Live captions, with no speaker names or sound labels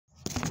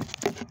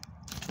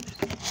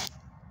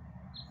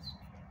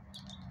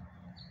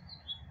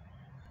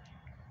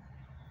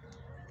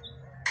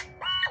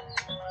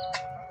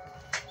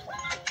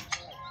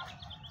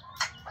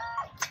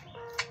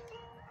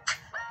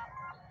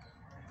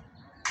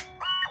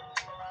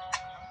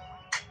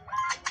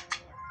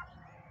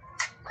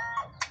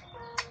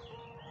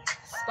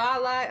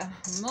Spotlight,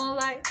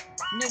 moonlight.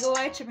 Nigga,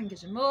 why you trippin'?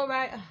 Get your mood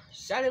right.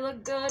 Shawty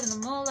look good in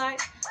the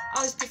moonlight.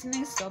 All these pussy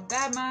niggas so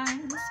bad,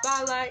 man.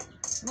 Spotlight,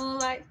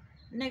 moonlight.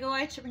 Nigga,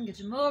 why you trippin'? Get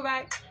your mood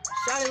right.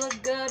 Shawty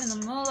look good in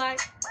the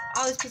moonlight.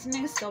 All these pussy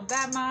niggas so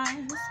bad,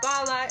 man.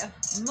 Spotlight,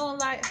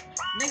 moonlight.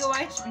 Nigga,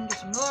 why you trippin'?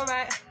 Get your mood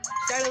right.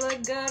 Shawty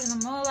look good in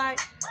the moonlight.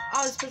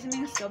 All these pussy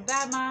niggas so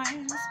bad,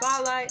 man.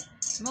 Spotlight,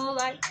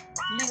 moonlight.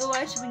 Nigga,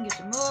 why you trippin'? Get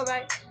your mood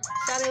right.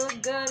 Shawty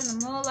look good in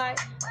the moonlight.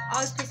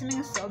 All these pussy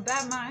niggas so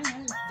bad,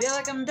 man. Feel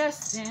like I'm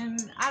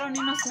destined. I don't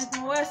need no Smith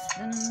 &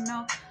 Wesson,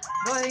 no.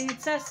 Boy, you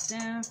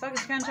testing. Fuck a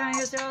scam trying to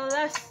use your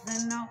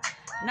lesson, no.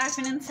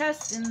 Knifing and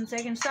testing.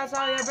 Taking shots,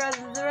 all your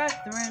brothers are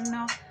brethren,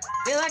 no.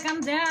 Feel like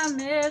I'm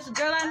damaged.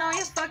 Girl, I know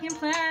you fucking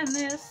planned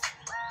this.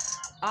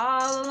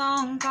 All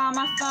alone, call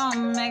my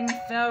phone, make me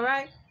feel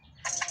right.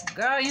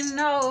 Girl, you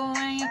know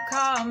when you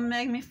call,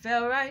 make me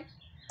feel right.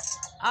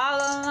 All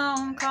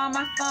alone, call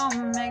my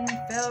phone, make me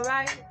feel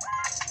right.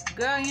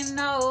 Girl, you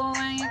know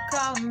when you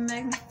call,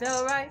 make me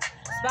feel right.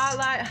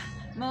 Spotlight,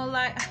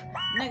 moonlight.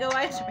 Nigga,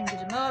 why you trippin'? Get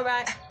your mood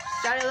right.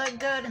 Shawty look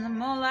good in the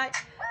moonlight.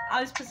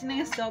 All these pussy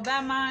niggas so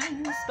bad,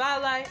 mine.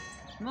 Spotlight,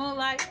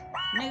 moonlight.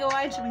 Nigga,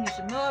 why you trippin'? Get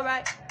your mood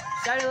right.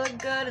 Shawty look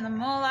good in the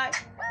moonlight.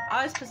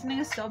 All these pussy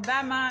niggas so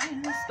bad,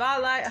 mine.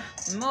 Spotlight,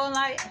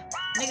 moonlight.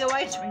 Nigga,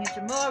 why you trippin'? Get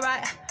your mood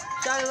right.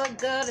 Shawty look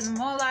good in the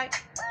moonlight.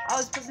 All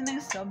these pussy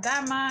niggas so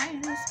bad,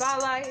 mine.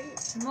 Spotlight,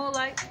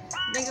 moonlight.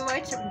 Nigga, why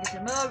you trippin'? Get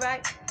your mood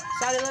right.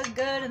 Shawty look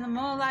good in the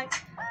moonlight.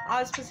 All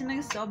these pussy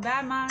niggas so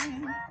bad,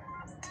 mine.